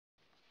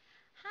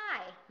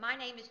my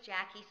name is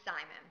Jackie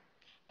Simon,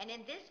 and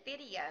in this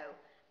video,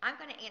 I'm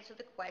going to answer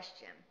the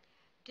question,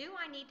 do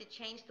I need to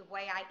change the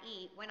way I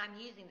eat when I'm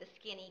using the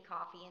Skinny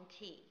coffee and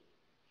tea?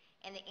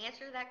 And the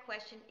answer to that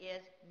question is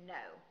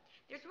no.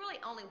 There's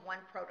really only one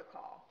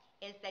protocol,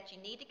 is that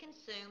you need to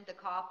consume the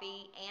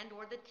coffee and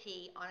or the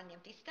tea on an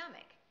empty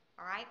stomach.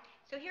 All right,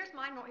 so here's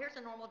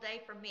a normal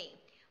day for me.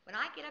 When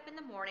I get up in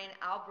the morning,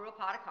 I'll brew a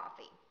pot of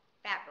coffee,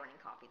 fat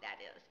burning coffee that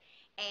is,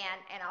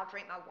 and I'll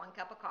drink my 1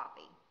 cup of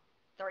coffee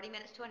 30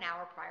 minutes to an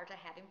hour prior to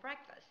having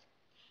breakfast.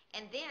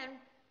 And then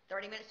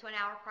 30 minutes to an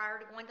hour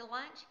prior to going to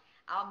lunch,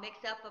 I'll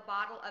mix up a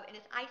bottle of, and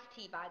it's iced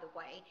tea by the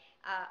way,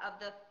 of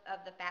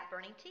the fat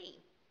burning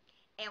tea.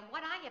 And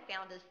what I have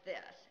found is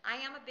this, I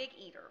am a big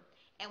eater,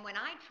 and when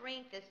I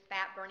drink this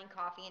fat burning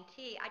coffee and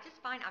tea, I just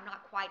find I'm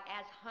not quite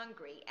as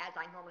hungry as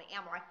I normally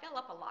am, or I fill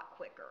up a lot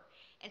quicker.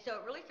 And so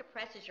it really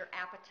suppresses your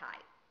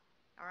appetite,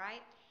 all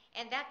right?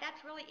 And that's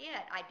really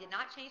it. I did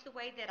not change the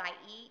way that I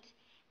eat.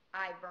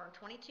 I burned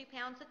 22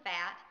 pounds of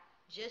fat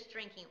just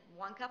drinking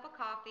 1 cup of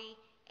coffee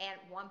and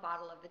 1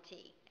 bottle of the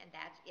tea, and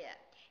that's it.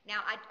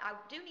 Now, I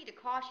do need to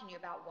caution you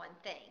about one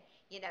thing,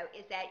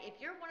 is that if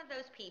you're one of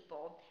those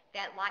people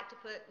that like to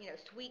put,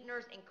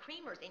 sweeteners and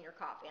creamers in your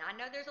coffee, and I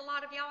know there's a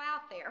lot of y'all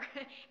out there.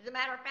 As a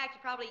matter of fact,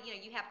 you probably,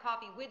 you have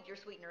coffee with your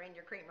sweetener and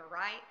your creamer,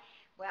 right?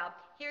 Well,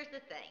 here's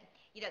the thing.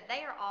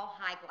 They are all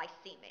high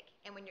glycemic,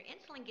 and when your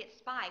insulin gets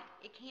spiked,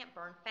 it can't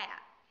burn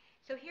fat.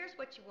 So here's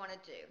what you want to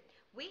do.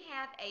 We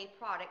have a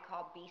product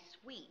called Be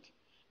Sweet,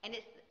 and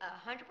it's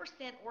 100%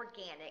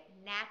 organic,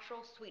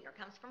 natural sweetener. It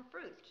comes from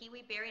fruits,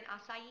 kiwi berry and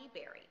acai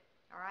berry,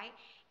 all right?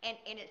 And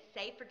it's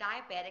safe for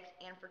diabetics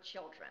and for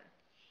children.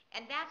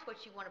 And that's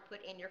what you want to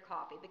put in your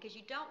coffee, because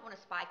you don't want to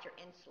spike your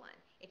insulin.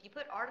 If you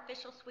put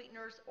artificial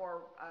sweeteners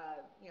or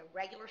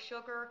regular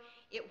sugar,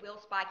 it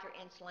will spike your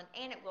insulin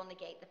and it will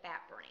negate the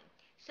fat burning.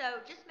 So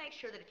just make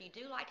sure that if you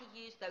do like to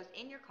use those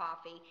in your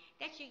coffee,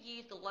 that you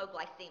use the low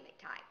glycemic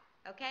type,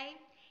 okay?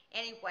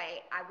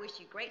 Anyway, I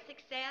wish you great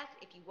success.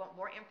 If you want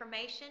more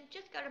information,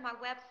 just go to my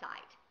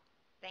website.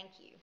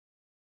 Thank you.